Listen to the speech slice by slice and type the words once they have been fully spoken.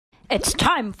It's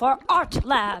time for Art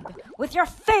Lab with your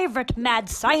favorite mad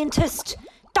scientist,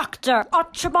 Dr.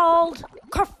 Archibald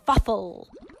Kerfuffle.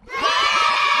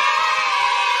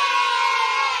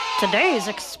 Today's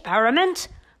experiment,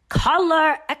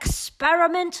 color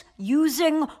experiment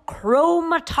using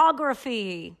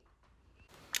chromatography.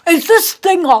 Is this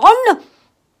thing on?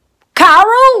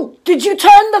 Carol, did you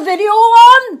turn the video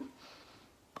on?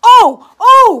 Hello,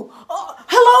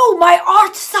 my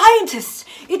art scientist.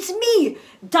 It's me,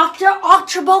 Dr.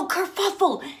 Archibald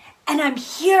Kerfuffle, and I'm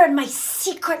here in my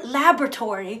secret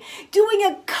laboratory doing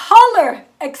a color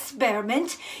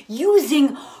experiment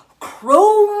using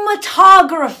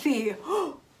chromatography.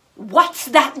 What's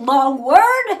that long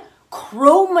word?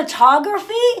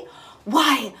 Chromatography?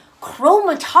 Why,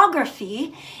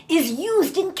 chromatography is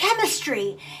used in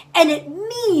chemistry, and it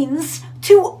means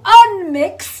to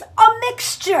unmix a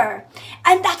mixture.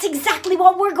 And that's exactly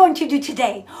what we're going to do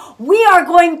today. We are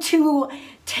going to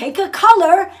take a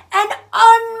color and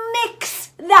unmix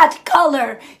that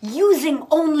color using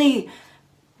only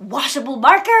washable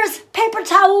markers, paper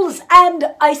towels,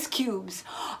 and ice cubes.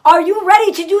 Are you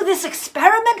ready to do this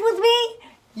experiment with me?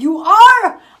 You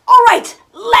are? All right,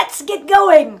 let's get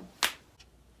going.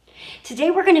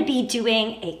 Today we're going to be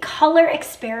doing a color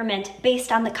experiment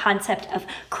based on the concept of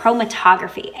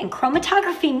chromatography. And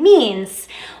chromatography means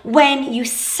when you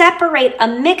separate a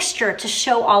mixture to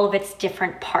show all of its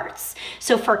different parts.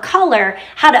 So for color,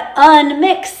 how to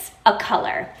unmix a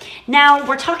color. Now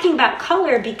we're talking about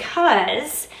color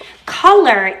because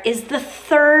color is the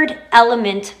third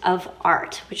element of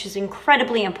art, which is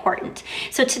incredibly important.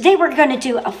 So today we're going to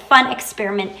do a fun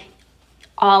experiment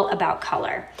all about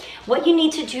color. What you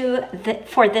need to do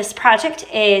for this project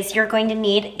is you're going to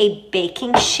need a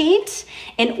baking sheet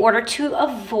in order to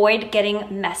avoid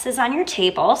getting messes on your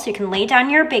table. So you can lay down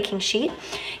your baking sheet.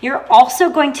 You're also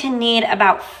going to need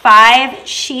about 5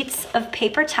 sheets of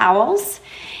paper towels.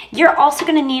 You're also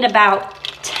going to need about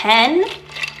 10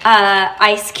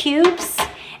 ice cubes,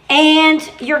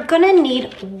 and you're going to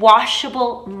need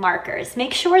washable markers.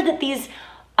 Make sure that these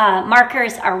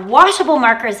markers are washable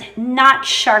markers, not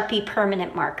Sharpie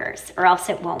permanent markers, or else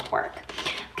it won't work.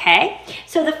 Okay,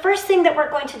 so the first thing that we're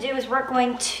going to do is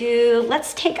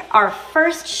let's take our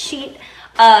first sheet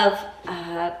of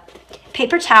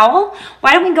paper towel.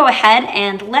 Why don't we go ahead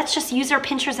and let's just use our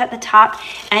pinchers at the top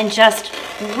and just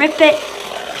rip it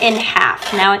in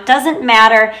half. Now it doesn't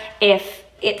matter if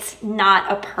it's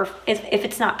not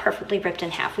perfectly ripped in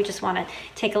half. We just want to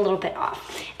take a little bit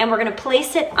off. And we're going to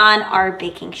place it on our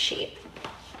baking sheet.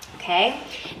 Okay?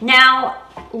 Now,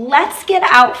 let's get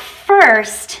out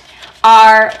first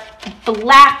our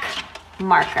black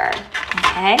marker.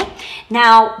 Okay?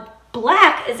 Now,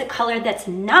 black is a color that's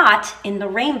not in the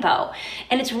rainbow.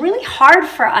 And it's really hard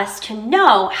for us to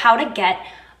know how to get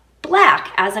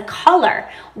black as a color.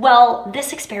 Well,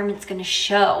 this experiment is going to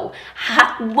show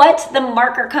what the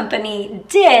marker company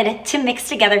did to mix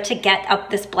together to get up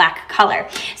this black color.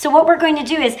 So what we're going to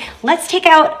do is let's take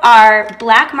out our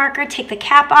black marker, take the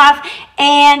cap off,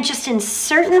 and just in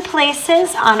certain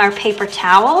places on our paper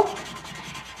towel,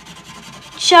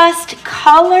 just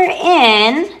color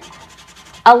in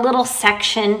a little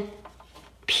section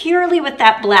purely with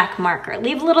that black marker.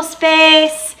 Leave a little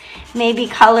space. Maybe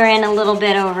color in a little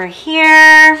bit over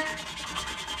here.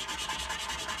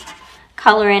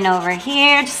 Color in over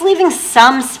here. Just leaving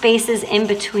some spaces in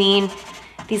between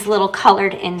these little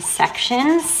colored in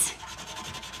sections.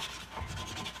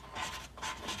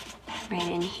 Right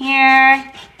in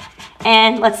here.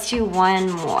 And let's do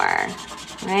one more.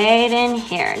 Right in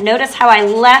here. Notice how I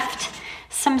left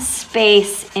some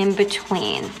space in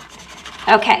between.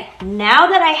 Okay, now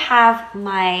that I have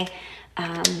my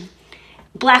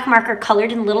black marker colored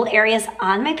in little areas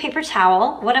on my paper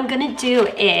towel, what I'm going to do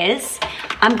is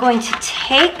I'm going to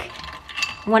take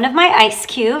one of my ice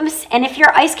cubes, and if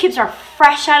your ice cubes are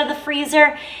fresh out of the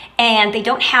freezer and they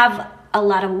don't have a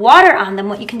lot of water on them,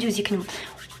 what you can do is you can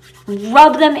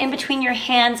rub them in between your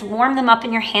hands, warm them up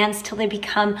in your hands till they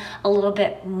become a little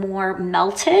bit more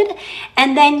melted,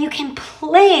 and then you can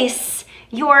place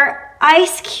your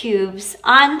ice cubes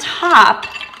on top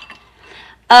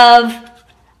of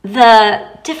the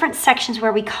different sections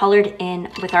where we colored in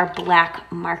with our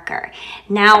black marker.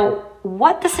 Now,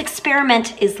 what this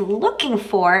experiment is looking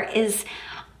for is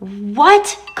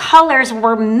what colors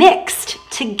were mixed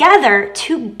together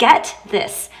to get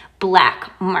this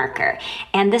black marker.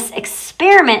 And this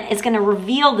experiment is going to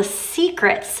reveal the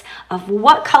secrets of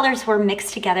what colors were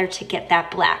mixed together to get that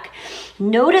black.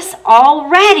 Notice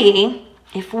already,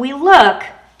 if we look,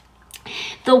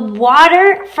 the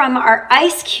water from our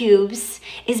ice cubes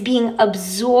is being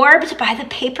absorbed by the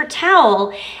paper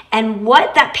towel. And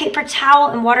what that paper towel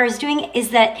and water is doing is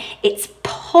that it's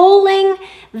pulling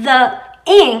the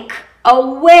ink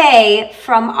away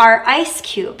from our ice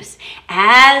cubes.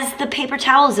 As the paper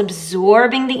towel is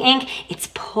absorbing the ink, it's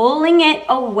pulling it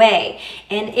away.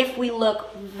 And if we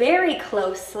look very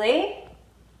closely,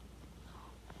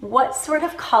 what sort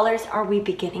of colors are we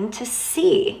beginning to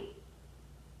see?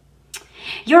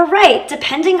 You're right,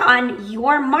 depending on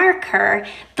your marker,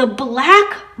 the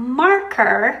black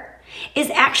marker is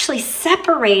actually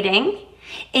separating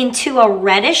into a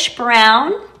reddish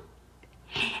brown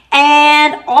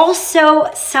and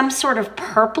also some sort of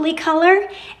purpley color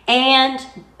and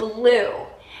blue.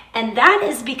 And that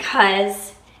is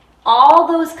because all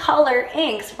those color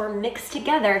inks were mixed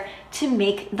together to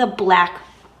make the black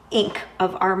ink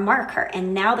of our marker.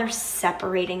 And now they're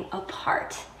separating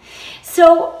apart.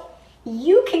 So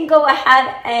you can go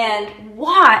ahead and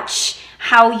watch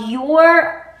how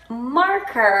your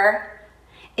marker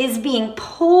is being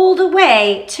pulled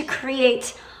away to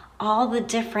create all the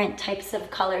different types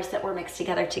of colors that were mixed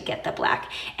together to get the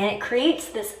black. And it creates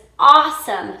this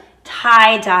awesome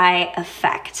tie-dye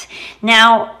effect.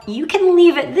 Now, you can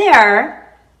leave it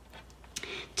there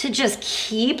to just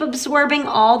keep absorbing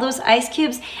all those ice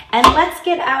cubes. And let's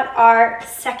get out our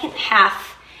second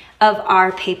half of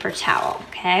our paper towel,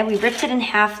 okay? We ripped it in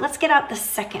half. Let's get out the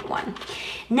second one.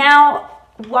 Now,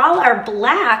 while our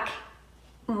black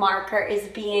marker is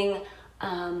being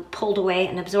pulled away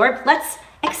and absorbed, let's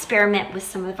experiment with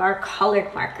some of our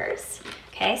colored markers.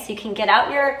 Okay, so you can get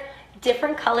out your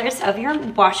different colors of your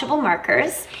washable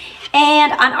markers.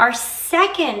 And on our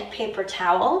second paper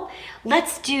towel,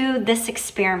 let's do this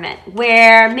experiment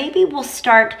where maybe we'll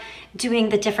start doing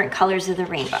the different colors of the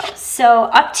rainbow. So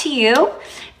up to you,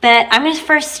 but I'm going to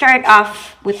first start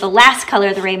off with the last color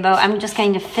of the rainbow. I'm just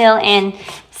going to fill in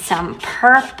some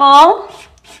purple.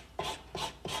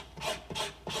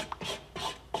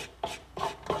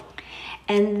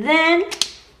 And then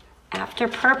after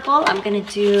purple, I'm gonna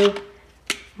do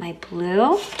my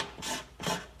blue.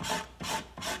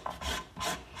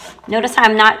 Notice how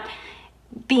I'm not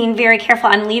being very careful.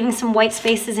 I'm leaving some white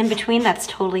spaces in between. That's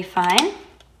totally fine.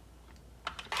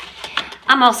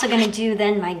 I'm also gonna do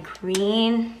then my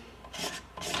green.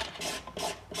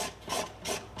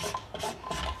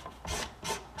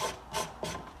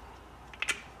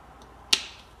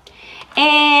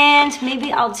 And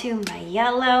maybe I'll do my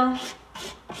yellow.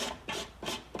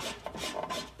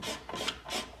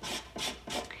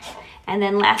 And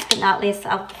then last but not least,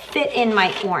 I'll fit in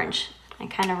my orange. I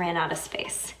kind of ran out of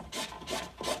space.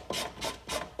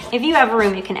 If you have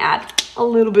room, you can add a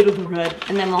little bit of the red,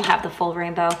 and then we'll have the full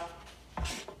rainbow.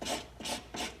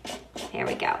 There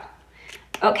we go.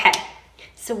 Okay,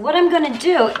 so what I'm gonna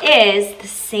do is the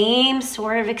same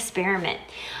sort of experiment.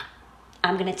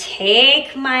 I'm gonna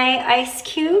take my ice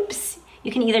cubes.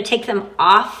 You can either take them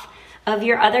off of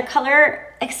your other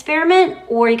color experiment,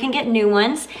 or you can get new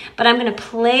ones, but I'm gonna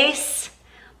place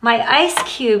my ice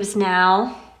cubes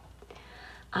now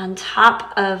on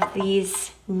top of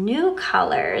these new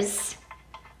colors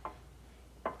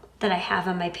that I have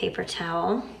on my paper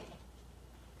towel.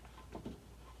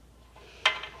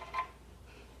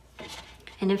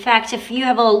 And in fact, if you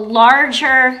have a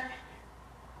larger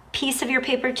piece of your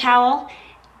paper towel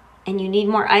and you need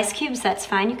more ice cubes, that's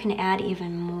fine. You can add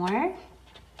even more.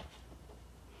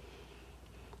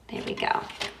 There we go.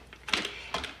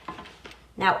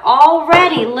 Now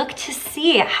already look to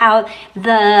see how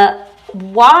the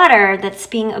water that's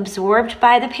being absorbed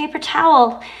by the paper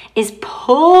towel is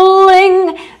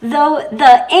pulling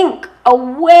the ink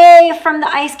away from the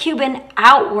ice cube and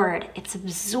outward. It's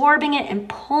absorbing it and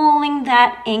pulling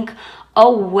that ink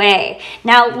away.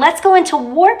 Now let's go into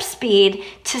warp speed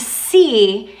to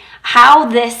see how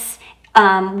this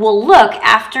will look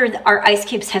after our ice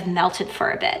cubes have melted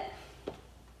for a bit.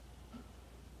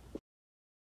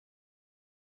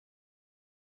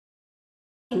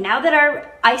 Now that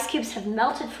our ice cubes have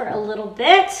melted for a little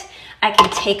bit, I can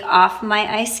take off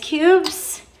my ice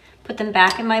cubes, put them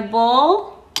back in my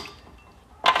bowl.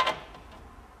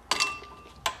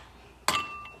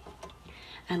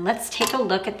 And let's take a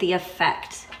look at the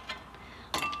effect.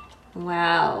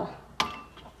 Wow,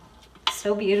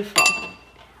 so beautiful.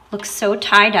 Looks so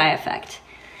tie-dye effect.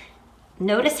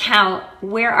 Notice how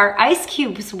where our ice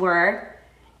cubes were,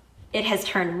 it has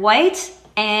turned white,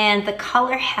 and the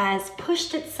color has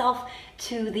pushed itself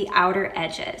to the outer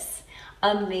edges.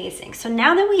 Amazing. So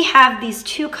now that we have these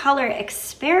two color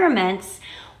experiments,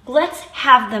 let's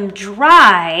have them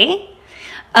dry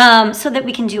so that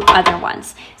we can do other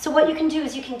ones. So what you can do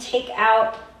is you can take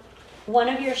out one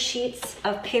of your sheets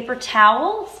of paper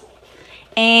towels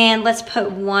And let's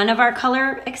put one of our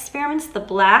color experiments, the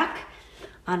black,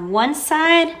 on one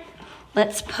side.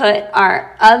 Let's put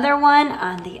our other one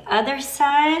on the other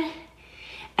side.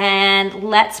 And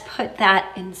let's put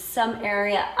that in some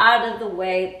area out of the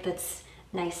way that's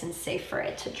nice and safe for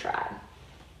it to dry.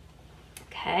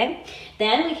 Okay,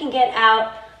 then we can get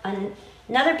out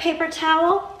another paper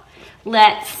towel.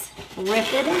 Let's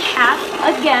rip it in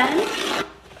half again.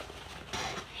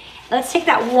 Let's take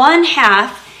that one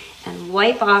half and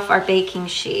wipe off our baking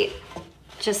sheet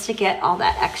just to get all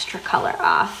that extra color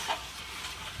off.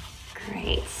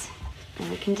 Great. And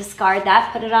we can discard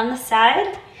that, put it on the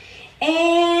side,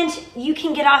 and you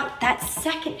can get off that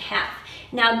second half.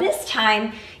 Now this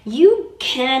time you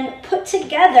can put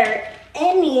together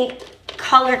any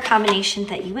color combination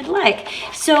that you would like.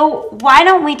 So why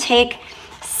don't we take,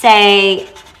 say,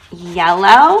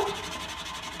 yellow.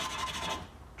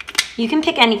 You can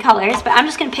pick any colors, but I'm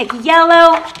just gonna pick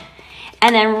yellow,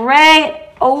 and then right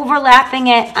overlapping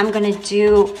it, I'm gonna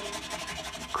do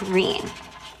green,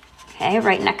 okay,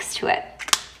 right next to it.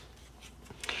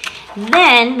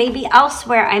 Then maybe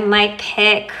elsewhere I might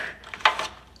pick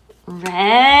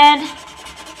red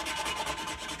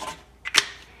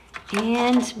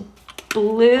and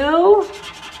blue,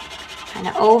 kind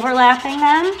of overlapping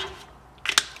them.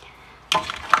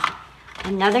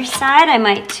 Another side I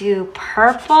might do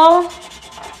purple,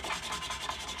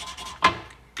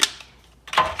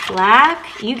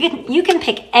 black. You can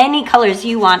pick any colors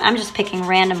you want. I'm just picking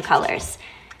random colors.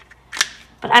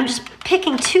 But I'm just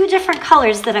picking two different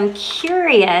colors that I'm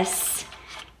curious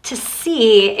to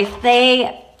see if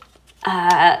they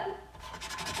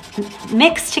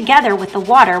mix together with the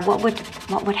water, what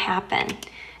would happen.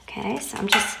 Okay, so I'm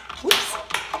just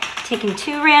taking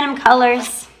two random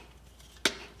colors,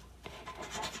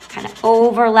 kind of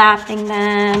overlapping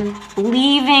them,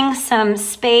 leaving some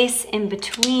space in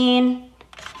between.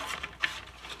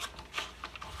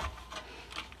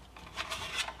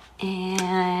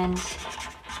 And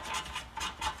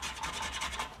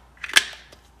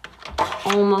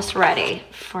almost ready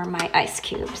for my ice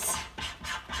cubes.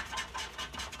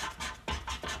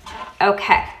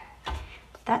 Okay,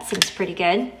 that seems pretty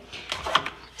good.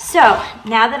 So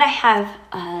now that I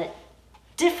have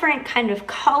different kind of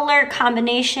color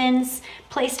combinations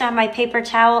placed on my paper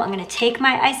towel, I'm gonna take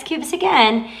my ice cubes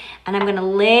again and I'm gonna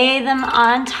lay them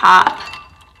on top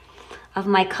of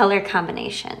my color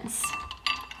combinations.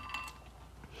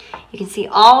 You can see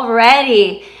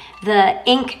already the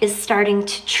ink is starting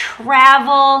to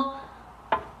travel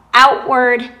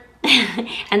outward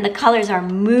and the colors are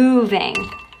moving.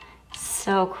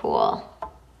 So cool.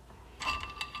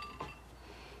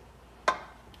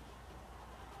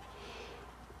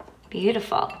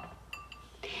 Beautiful.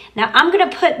 Now I'm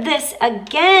gonna put this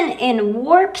again in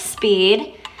warp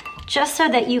speed just so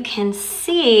that you can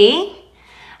see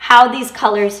how these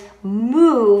colors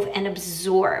move and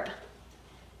absorb.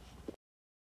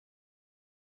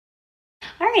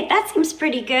 All right, that seems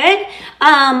pretty good.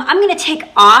 I'm gonna take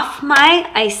off my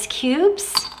ice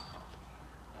cubes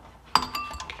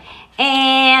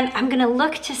and I'm gonna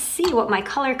look to see what my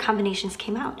color combinations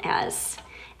came out as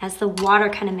the water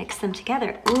kind of mixed them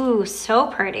together. Ooh, so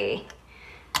pretty.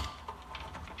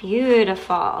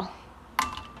 Beautiful.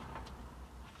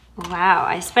 Wow,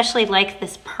 I especially like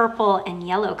this purple and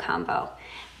yellow combo.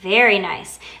 Very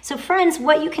nice. So friends,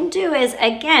 what you can do is,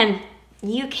 again,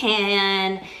 you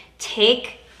can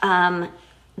take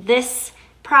this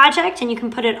project and you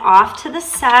can put it off to the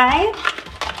side,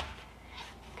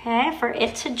 okay, for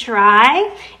it to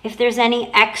dry. If there's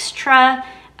any extra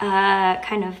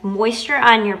kind of moisture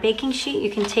on your baking sheet,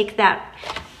 you can take that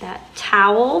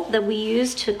towel that we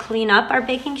use to clean up our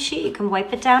baking sheet, you can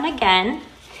wipe it down again.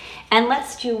 And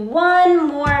let's do one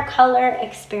more color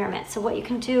experiment. So what you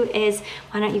can do is,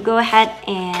 why don't you go ahead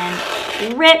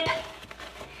and rip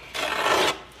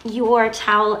your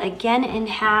towel again in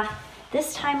half.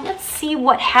 This time, let's see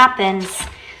what happens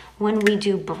when we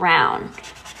do brown.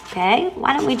 Okay,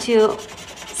 why don't we do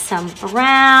some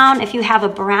brown? If you have a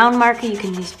brown marker, you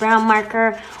can use brown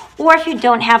marker. Or if you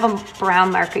don't have a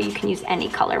brown marker, you can use any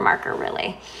color marker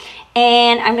really.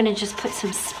 And I'm gonna just put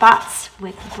some spots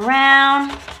with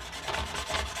brown.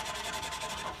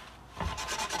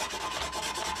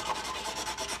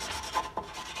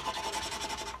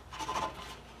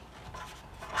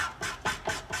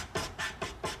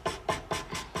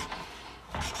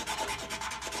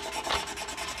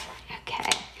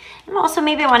 And also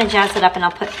maybe I want to jazz it up and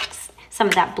I'll put some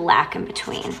of that black in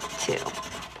between too.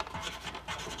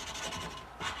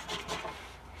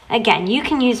 Again, you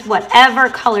can use whatever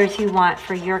colors you want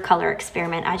for your color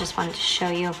experiment. I just wanted to show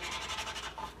you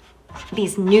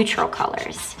these neutral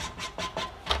colors.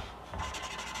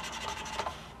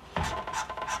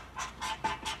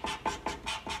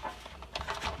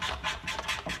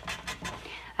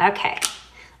 Okay,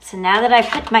 so now that I've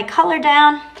put my color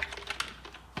down,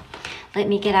 let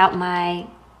me get out my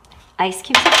ice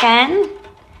cubes again.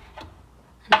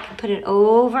 And I can put it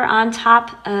over on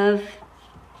top of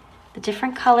the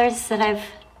different colors that I've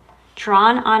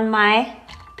drawn on my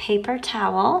paper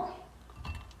towel.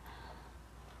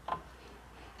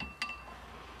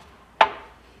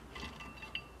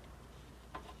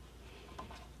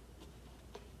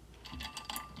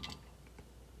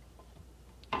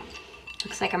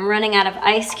 Looks like I'm running out of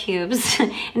ice cubes.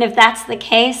 And if that's the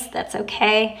case, that's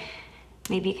okay.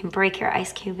 Maybe you can break your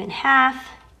ice cube in half.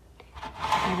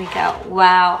 There we go.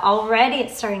 Wow, already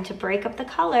it's starting to break up the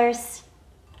colors.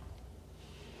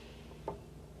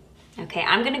 Okay,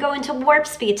 I'm gonna go into warp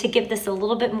speed to give this a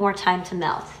little bit more time to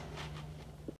melt.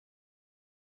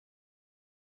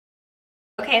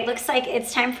 Okay, it looks like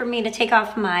it's time for me to take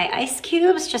off my ice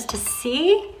cubes just to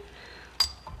see.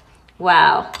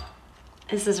 Wow.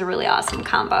 This is a really awesome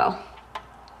combo.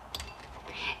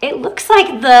 It looks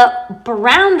like the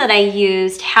brown that I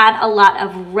used had a lot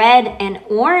of red and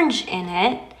orange in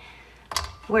it,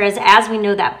 whereas as we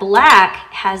know that black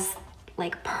has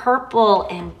like purple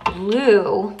and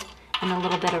blue and a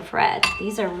little bit of red.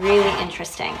 These are really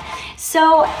interesting.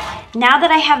 So now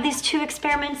that I have these two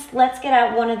experiments, let's get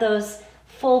out one of those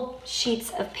full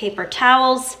sheets of paper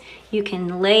towels. You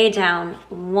can lay down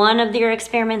one of your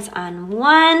experiments on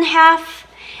one half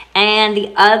and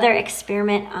the other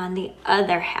experiment on the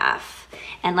other half.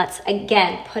 And let's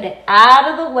again put it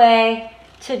out of the way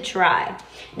to dry.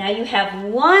 Now you have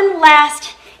one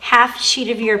last half sheet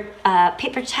of your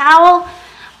paper towel,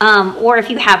 or if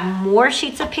you have more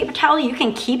sheets of paper towel, you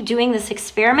can keep doing this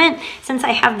experiment. Since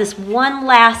I have this one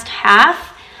last half,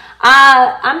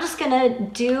 I'm just gonna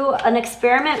do an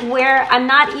experiment where I'm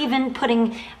not even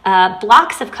putting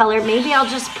blocks of color. Maybe I'll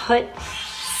just put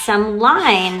some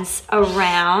lines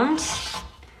around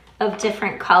of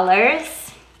different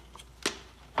colors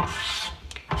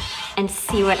and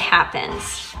see what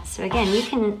happens. So again, you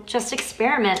can just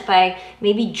experiment by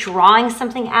maybe drawing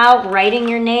something out, writing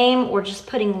your name, or just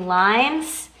putting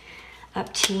lines.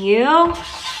 Up to you.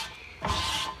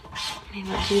 Maybe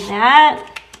I'll do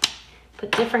that.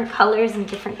 Put different colors in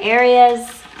different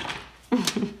areas.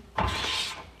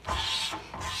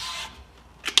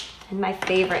 And my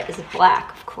favorite is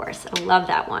black, of course. I love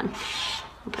that one.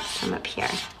 I'll put some up here.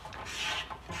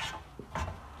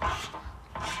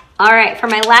 All right, for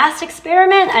my last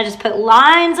experiment, I just put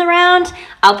lines around.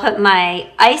 I'll put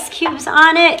my ice cubes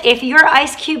on it. If your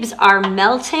ice cubes are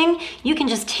melting, you can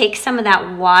just take some of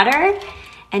that water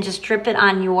and just drip it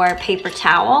on your paper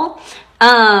towel.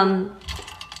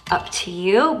 Up to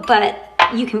you, but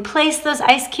you can place those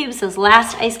ice cubes, those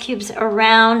last ice cubes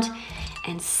around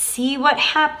and see what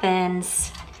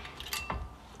happens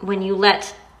when you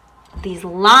let these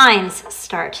lines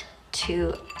start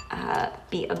to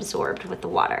be absorbed with the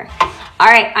water. All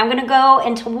right, I'm gonna go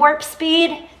into warp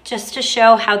speed just to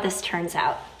show how this turns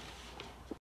out.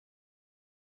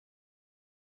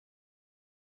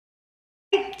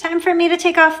 Time for me to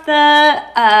take off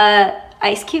the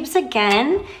ice cubes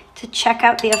again to check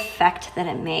out the effect that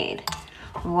it made.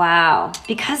 Wow,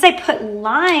 because I put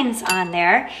lines on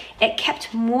there, it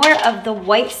kept more of the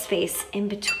white space in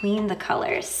between the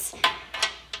colors.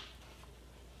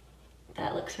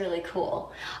 That looks really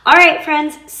cool. All right,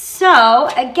 friends, so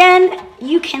again,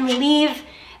 you can leave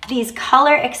these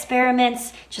color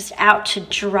experiments just out to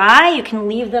dry. You can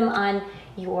leave them on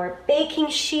your baking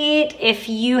sheet. If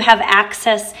you have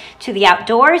access to the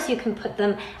outdoors, you can put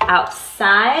them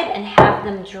outside and have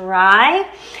them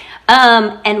dry.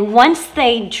 And once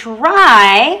they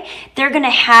dry, they're gonna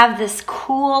have this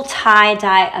cool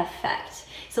tie-dye effect.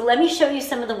 So let me show you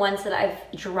some of the ones that I've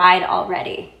dried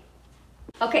already.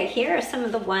 Okay, here are some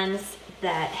of the ones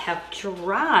that have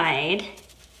dried.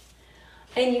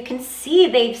 And you can see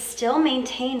they've still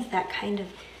maintained that kind of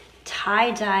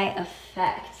tie-dye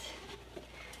effect.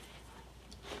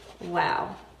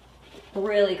 Wow,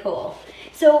 really cool.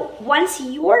 So once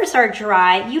yours are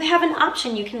dry, you have an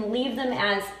option. You can leave them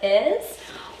as is,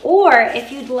 or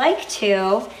if you'd like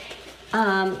to,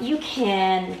 you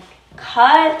can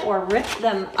cut or rip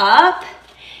them up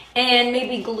and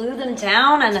maybe glue them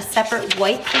down on a separate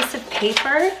white piece of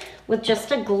paper with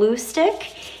just a glue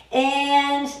stick,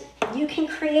 and you can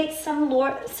create some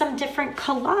different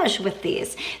collage with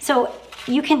these. So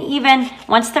you can even,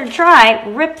 once they're dry,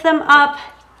 rip them up,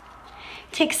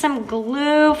 take some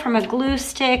glue from a glue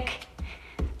stick,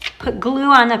 put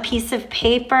glue on a piece of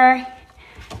paper,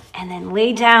 and then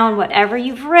lay down whatever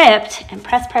you've ripped and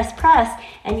press, press, press,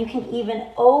 and you can even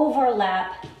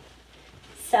overlap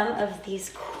some of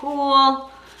these cool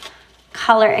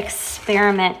color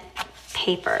experiment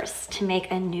papers to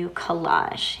make a new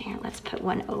collage. Here, let's put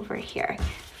one over here.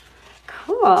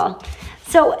 Cool.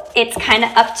 So it's kind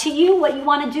of up to you what you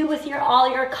want to do with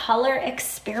all your color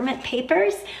experiment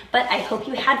papers, but I hope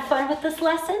you had fun with this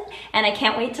lesson, and I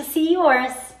can't wait to see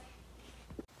yours.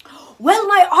 Well,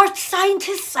 my art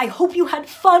scientists, I hope you had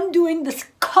fun doing this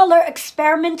color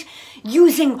experiment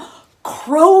using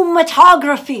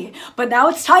chromatography. But now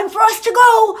it's time for us to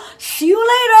go. See you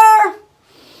later.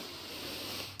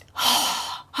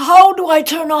 How do I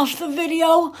turn off the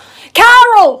video?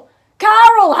 Carol!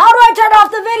 Carol, how do I turn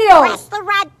off the video? Press the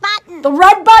red button. The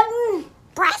red button?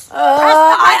 Press the red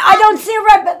button. I don't see a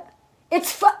red button.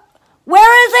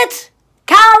 Where is it?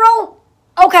 Carol?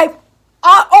 Okay.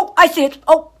 Oh, I see it.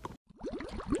 Oh.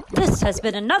 This has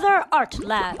been another Art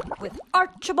Lab with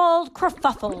Archibald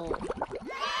Kerfuffle.